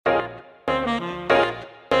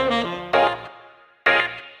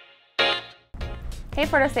Hey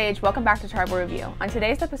Photo Sage, welcome back to Tribal Review. On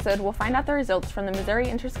today's episode, we'll find out the results from the Missouri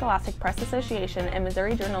Interscholastic Press Association and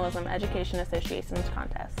Missouri Journalism Education Association's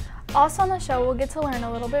contest. Also on the show, we'll get to learn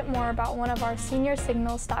a little bit more about one of our senior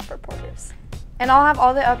Signal staff reporters. And I'll have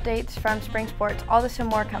all the updates from spring sports, all this and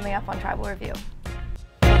more coming up on Tribal Review.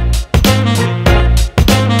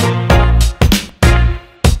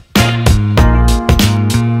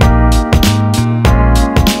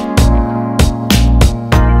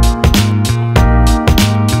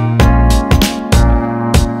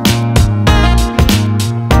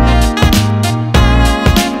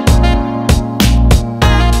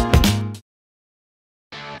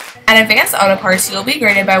 At Advanced Auto Parts, you'll be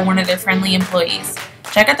greeted by one of their friendly employees.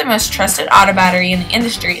 Check out the most trusted auto battery in the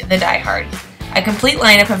industry, the DieHard. A complete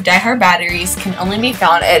lineup of DieHard batteries can only be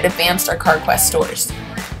found at Advanced or CarQuest stores.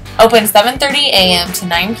 Open 7:30 a.m. to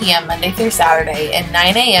 9 p.m. Monday through Saturday and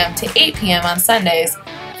 9 a.m. to 8 p.m. on Sundays,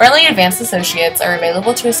 friendly Advanced associates are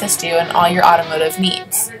available to assist you in all your automotive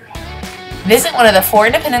needs. Visit one of the 4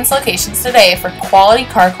 Independence locations today for quality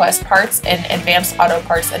CarQuest parts and Advanced Auto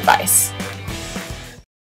Parts advice.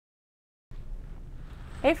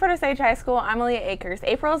 Hey Photo Sage High School, I'm Aaliyah Akers.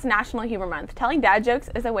 April is National Humor Month. Telling dad jokes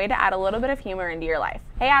is a way to add a little bit of humor into your life.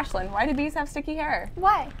 Hey Ashlyn, why do bees have sticky hair?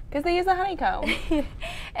 Why? Because they use a honeycomb.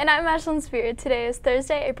 And I'm Ashlyn Spear. Today is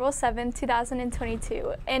Thursday, April 7,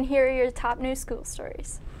 2022, and here are your top news school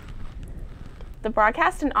stories. The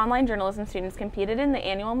broadcast and online journalism students competed in the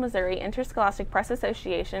annual Missouri Interscholastic Press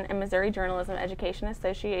Association and Missouri Journalism Education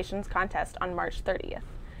Association's contest on March 30th.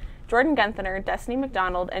 Jordan Gunther, Destiny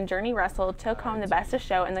McDonald, and Journey Russell took home the Best of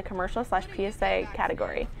Show in the commercial/PSA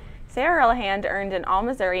category. Sarah Relihan earned an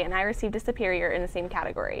All-Missouri, and I received a Superior in the same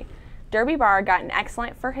category. Derby Barr got an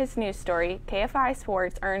Excellent for his news story. KFI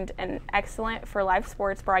Sports earned an Excellent for live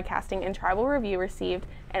sports broadcasting, and Tribal Review received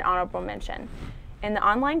an Honorable Mention. In the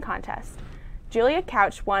online contest, Julia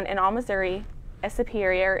Couch won an All-Missouri, a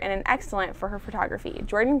Superior, and an Excellent for her photography.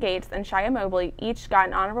 Jordan Gates and Shia Mobley each got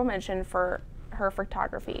an Honorable Mention for her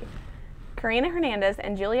photography. Karina Hernandez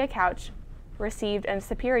and Julia Couch received a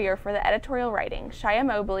Superior for the editorial writing. Shia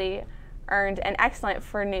Mobley earned an Excellent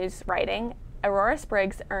for news writing. Aurora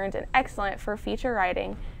Spriggs earned an Excellent for feature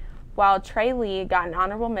writing, while Trey Lee got an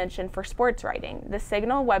Honorable Mention for sports writing. The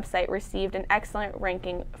Signal website received an Excellent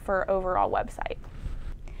ranking for overall website.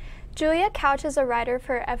 Julia Couch is a writer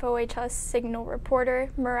for FOHS Signal reporter.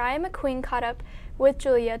 Mariah McQueen caught up with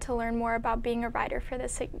Julia to learn more about being a writer for the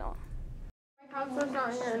Signal.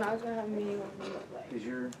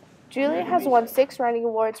 Julia has won 6 writing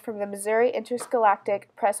awards from the Missouri Interscholastic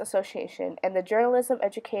Press Association and the Journalism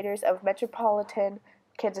Educators of Metropolitan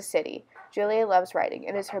Kansas City. Julia loves writing.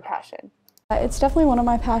 It is her passion. It's definitely one of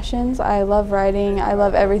my passions. I love writing. I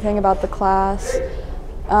love everything about the class.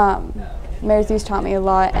 Matthew's taught me a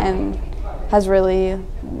lot and has really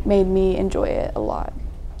made me enjoy it a lot.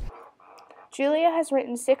 Julia has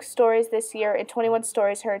written 6 stories this year and 21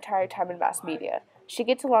 stories her entire time in mass media. She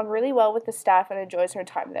gets along really well with the staff and enjoys her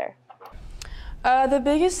time there. The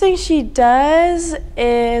biggest thing she does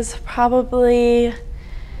is probably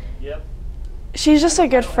she's just a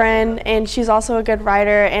good friend, and she's also a good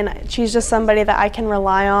writer, and she's just somebody that I can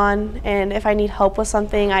rely on, and if I need help with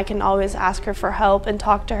something, I can always ask her for help and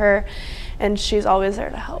talk to her, and she's always there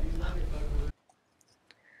to help.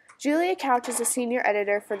 Julia Couch is a senior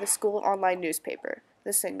editor for the school online newspaper,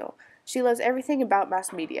 The Signal. She loves everything about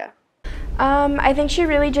mass media. I think she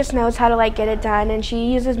really just knows how to get it done, and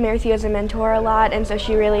she uses Matthew as a mentor a lot, and so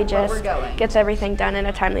she really just gets everything done in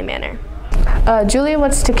a timely manner. Julia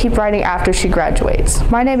wants to keep writing after she graduates.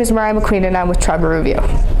 My name is Mariah McQueen and I'm with Tribal Review.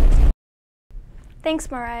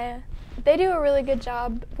 Thanks, Mariah. They do a really good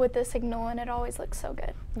job with the Signal, and it always looks so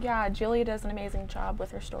good. Yeah, Julia does an amazing job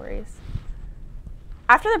with her stories.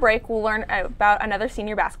 After the break, we'll learn about another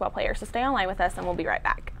senior basketball player, so stay online with us and we'll be right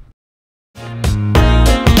back.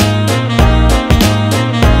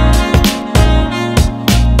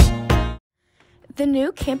 The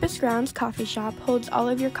new Campus Grounds Coffee Shop holds all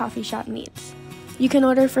of your coffee shop needs. You can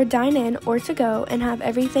order for dine-in or to-go and have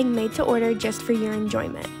everything made to order just for your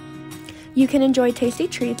enjoyment. You can enjoy tasty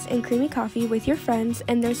treats and creamy coffee with your friends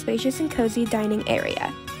in their spacious and cozy dining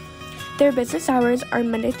area. Their business hours are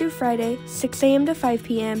Monday through Friday, 6 a.m. to 5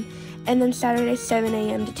 p.m., and then Saturday, 7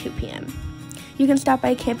 a.m. to 2 p.m. You can stop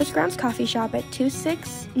by Campus Grounds Coffee Shop at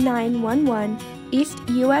 26911 East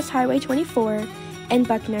U.S. Highway 24 in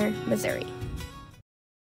Buckner, Missouri.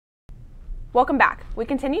 Welcome back. We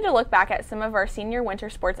continue to look back at some of our senior winter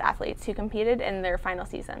sports athletes who competed in their final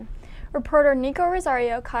season. Reporter Nico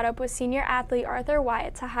Rosario caught up with senior athlete Arthur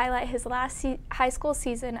Wyatt to highlight his last high school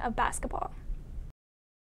season of basketball.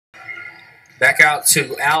 Back out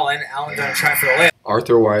to Allen. Allen going to try for the layup.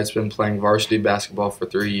 Arthur Wyatt's been playing varsity basketball for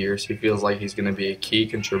 3 years. He feels like he's going to be a key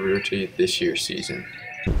contributor to this year's season.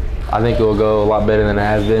 I think it will go a lot better than it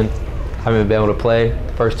has been. I haven't been able to play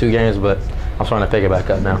the first 2 games, but I'm starting to pick it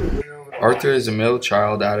back up now. Arthur is a middle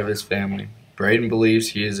child out of his family. Braden believes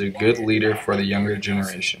he is a good leader for the younger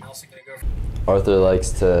generation. Arthur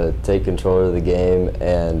likes to take control of the game,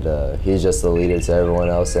 and he's just a leader to everyone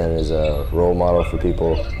else and is a role model for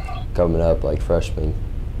people coming up like freshmen.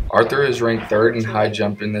 Arthur is ranked 3rd in high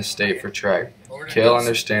jump in this state for track. Kale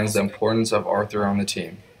understands the importance of Arthur on the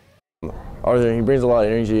team. Arthur, he brings a lot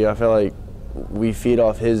of energy. I feel like we feed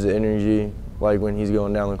off his energy, like when he's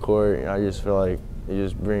going down the court. I just feel like he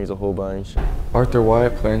just brings a whole bunch. Arthur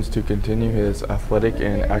Wyatt plans to continue his athletic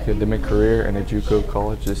and academic career in a JUCO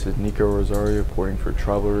college. This is Nico Rosario reporting for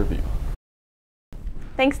Tribal Review.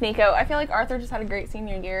 Thanks, Nico. I feel like Arthur just had a great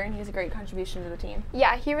senior year, and he's a great contribution to the team.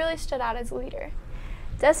 Yeah, he really stood out as a leader.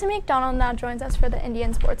 Destiny McDonald now joins us for the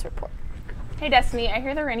Indian Sports Report. Hey, Destiny, I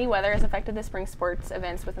hear the rainy weather has affected the spring sports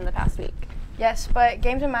events within the past week. Yes, but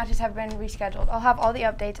games and matches have been rescheduled. I'll have all the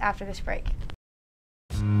updates after this break.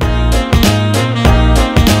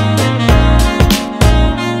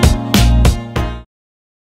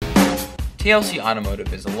 TLC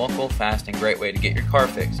Automotive is a local, fast, and great way to get your car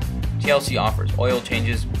fixed. TLC offers oil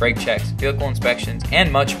changes, brake checks, vehicle inspections,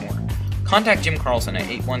 and much more. Contact Jim Carlson at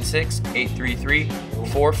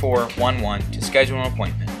 816-833-4411 to schedule an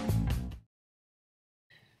appointment.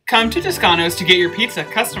 Come to Toscano's to get your pizza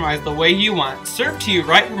customized the way you want, served to you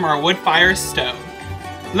right from our wood fire stove.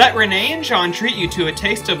 Let Renee and John treat you to a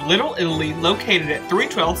taste of Little Italy, located at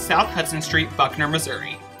 312 South Hudson Street, Buckner,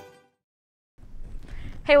 Missouri.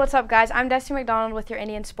 Hey, what's up, guys? I'm Destiny McDonald with your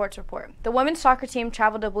Indian Sports Report. The women's soccer team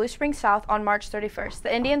traveled to Blue Springs South on March 31st.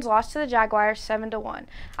 The Indians lost to the Jaguars 7-1.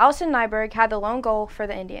 Allison Nyberg had the lone goal for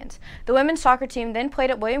the Indians. The women's soccer team then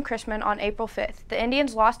played at William Chrisman on April 5th. The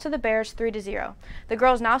Indians lost to the Bears 3-0. The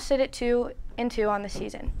girls now sit at 2-2 on the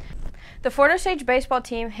season. The Fort Osage baseball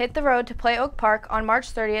team hit the road to play Oak Park on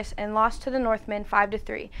March 30th and lost to the Northmen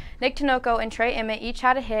 5-3. Nick Tinoco and Trey Emmett each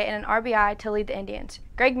had a hit and an RBI to lead the Indians.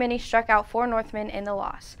 Greg Minnie struck out 4 Northmen in the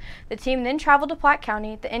loss. The team then traveled to Platte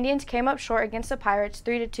County. The Indians came up short against the Pirates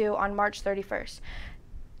 3-2 on March 31st.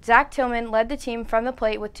 Zach Tillman led the team from the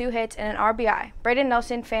plate with 2 hits and an RBI. Braden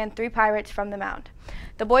Nelson fanned 3 Pirates from the mound.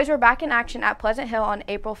 The boys were back in action at Pleasant Hill on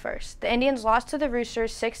April 1st. The Indians lost to the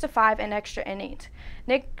Roosters 6-5 in extra innings.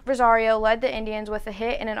 Nick Rosario led the Indians with a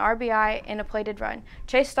hit and an RBI in a plated run.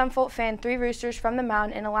 Chase Stumfold fanned 3 Roosters from the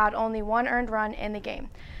mound and allowed only 1 earned run in the game.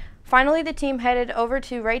 Finally, the team headed over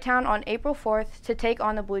to Raytown on April 4th to take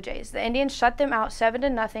on the Blue Jays. The Indians shut them out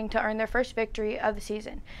 7-0 to earn their first victory of the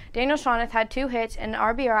season. Daniel Shawnath had 2 hits and an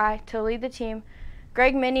RBI to lead the team.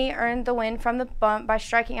 Greg Minnie earned the win from the bump by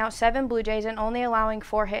striking out 7 Blue Jays and only allowing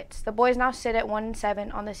 4 hits. The boys now sit at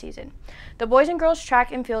 1-7 on the season. The boys and girls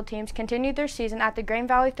track and field teams continued their season at the Green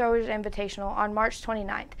Valley Throwers Invitational on March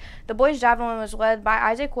 29th. The boys javelin was led by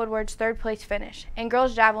Isaac Woodward's 3rd place finish. In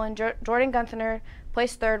girls javelin, Jordan Gunther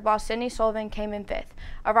placed 3rd while Sydney Sullivan came in 5th.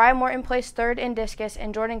 Araya Morton placed 3rd in discus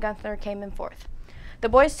and Jordan Gunther came in 4th. The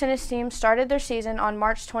boys tennis team started their season on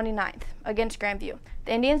March 29th against Grandview.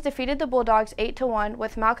 The Indians defeated the Bulldogs 8-1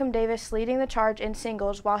 with Malcolm Davis leading the charge in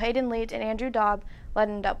singles while Hayden Leeds and Andrew Dobb led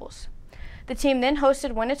in doubles. The team then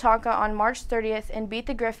hosted Winnetonka on March 30th and beat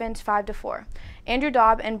the Griffins 5-4. Andrew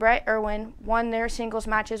Dobb and Brett Irwin won their singles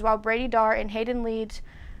matches while Brady Darr and Hayden Leeds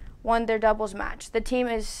won their doubles match. The team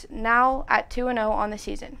is now at 2-0 on the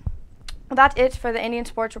season. Well, that's it for the Indian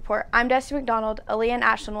Sports Report. I'm Destiny McDonald. Aaliyah and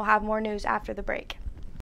Ashlyn will have more news after the break.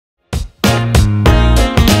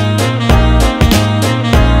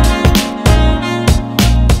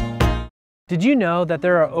 Did you know that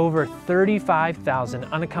there are over 35,000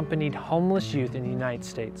 unaccompanied homeless youth in the United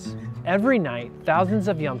States? Every night, thousands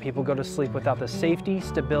of young people go to sleep without the safety,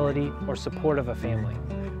 stability, or support of a family.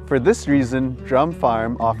 For this reason, Drum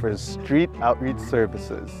Farm offers street outreach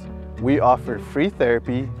services. We offer free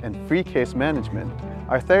therapy and free case management.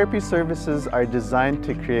 Our therapy services are designed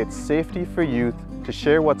to create safety for youth to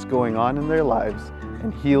share what's going on in their lives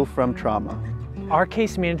and heal from trauma. Our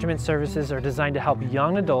case management services are designed to help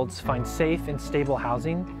young adults find safe and stable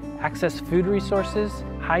housing, access food resources,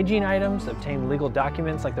 hygiene items, obtain legal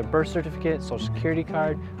documents like their birth certificate, social security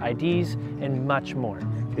card, IDs, and much more.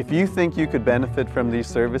 If you think you could benefit from these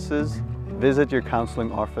services, visit your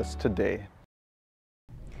counseling office today.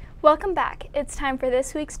 Welcome back. It's time for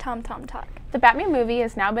this week's Tom Tom Talk. The Batman movie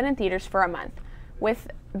has now been in theaters for a month,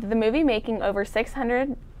 with the movie making over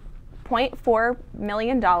 $600.4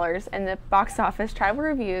 million in the box office. Tribal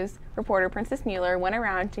Review's reporter Princess Mueller went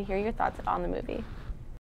around to hear your thoughts on the movie.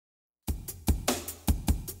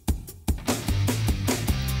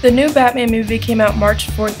 The new Batman movie came out March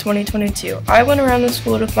 4th, 2022. I went around the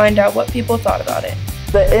school to find out what people thought about it.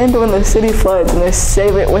 The end when the city floods and they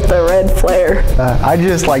save it with the red flare. I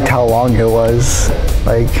just liked how long it was,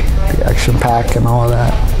 like the action pack and all of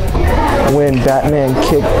that. When Batman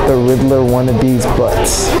kicked the Riddler wannabe's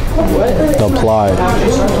butts. The plot.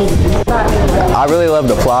 I really love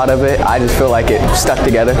the plot of it. I just feel like it stuck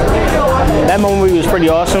together. That movie was pretty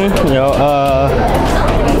awesome. You know,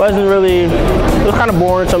 wasn't really, it was kind of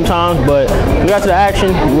boring sometimes, but we got to the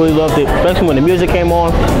action, really loved it, especially when the music came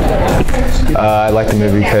on. I like the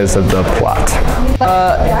movie because of the plot.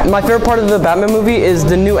 My favorite part of the Batman movie is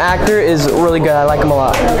the new actor is really good. I like him a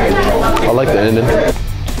lot. I like the ending.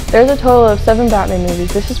 There's a total of 7 Batman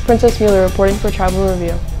movies. This is Princess Mueller reporting for Travel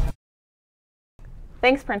Review.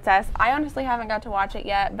 Thanks, Princess. I honestly haven't got to watch it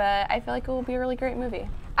yet, but I feel like it will be a really great movie.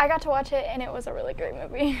 I got to watch it and it was a really great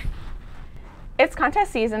movie. It's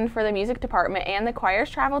contest season for the music department, and the choirs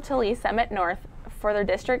travel to Lee Summit North for their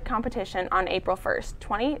district competition on April 1st.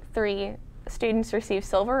 23 students received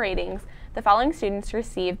silver ratings. The following students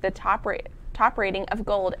received the top rating of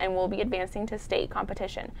gold and will be advancing to state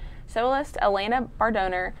competition. Soloist Elena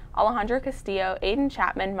Bardoner, Alejandro Castillo, Aiden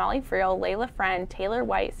Chapman, Molly Friel, Layla Friend, Taylor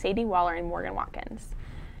White, Sadie Waller, and Morgan Watkins.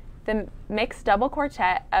 The mixed double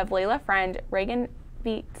quartet of Layla Friend, Reagan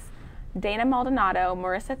Beats, Dana Maldonado,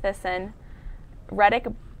 Marissa Thyssen, Reddick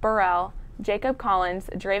Burrell, Jacob Collins,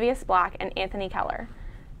 Dravius Black, and Anthony Keller.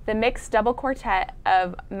 The mixed double quartet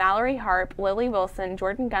of Mallory Harp, Lily Wilson,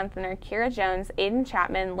 Jordan Gunther, Kira Jones, Aiden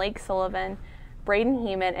Chapman, Lake Sullivan, Braden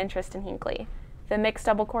Heeman, and Tristan Hinckley. The mixed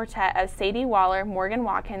double quartet of Sadie Waller, Morgan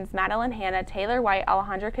Watkins, Madeline Hanna, Taylor White,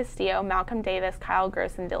 Alejandro Castillo, Malcolm Davis, Kyle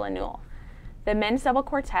Gross, and Dylan Newell. The men's double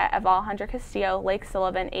quartet of Alejandro Castillo, Lake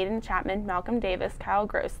Sullivan, Aiden Chapman, Malcolm Davis, Kyle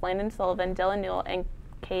Gross, Landon Sullivan, Dylan Newell, and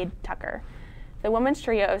Cade Tucker. The women's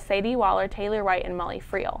trio of Sadie Waller, Taylor White, and Molly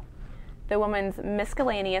Friel. The women's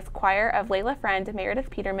miscellaneous choir of Layla Friend, Meredith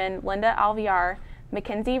Peterman, Linda Alviar,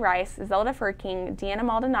 Mackenzie Rice, Zelda Furking, Deanna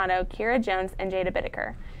Maldonado, Kira Jones, and Jada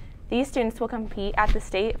Bittaker. These students will compete at the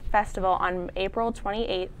state festival on April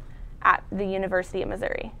 28th at the University of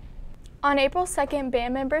Missouri. On April 2nd,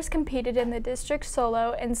 band members competed in the district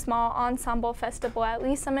solo and small ensemble festival at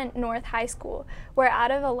Lee Summit North High School, where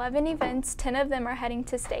out of 11 events, 10 of them are heading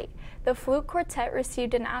to state. The flute quartet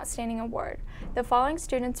received an outstanding award. The following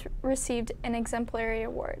students received an exemplary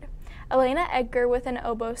award: Elena Edgar with an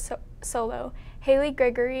oboe solo, Haley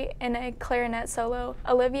Gregory in a clarinet solo,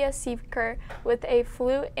 Olivia Sievker with a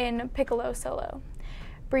flute and piccolo solo,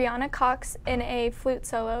 Brianna Cox in a flute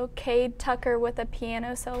solo, Cade Tucker with a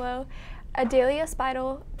piano solo, Adelia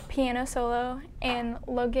Spidel piano solo, and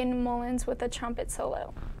Logan Mullins with a trumpet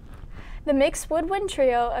solo. The mixed woodwind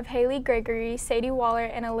trio of Haley Gregory, Sadie Waller,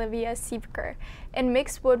 and Olivia Sievker, and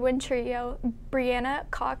mixed woodwind trio Brianna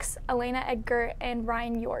Cox, Elena Edgar, and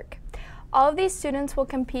Ryan York. All of these students will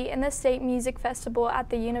compete in the State Music Festival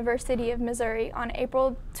at the University of Missouri on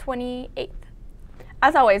April 28th.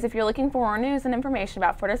 As always, if you're looking for more news and information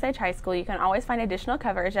about Fort Osage High School, you can always find additional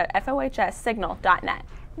coverage at fohssignal.net.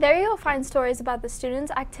 There you'll find stories about the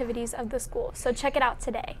students' activities of the school, so check it out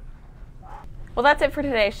today. Well, that's it for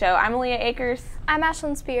today's show. I'm Aaliyah Akers. I'm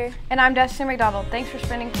Ashlyn Spear. And I'm Destiny McDonald. Thanks for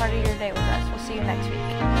spending part of your day with us. We'll see you next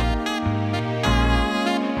week.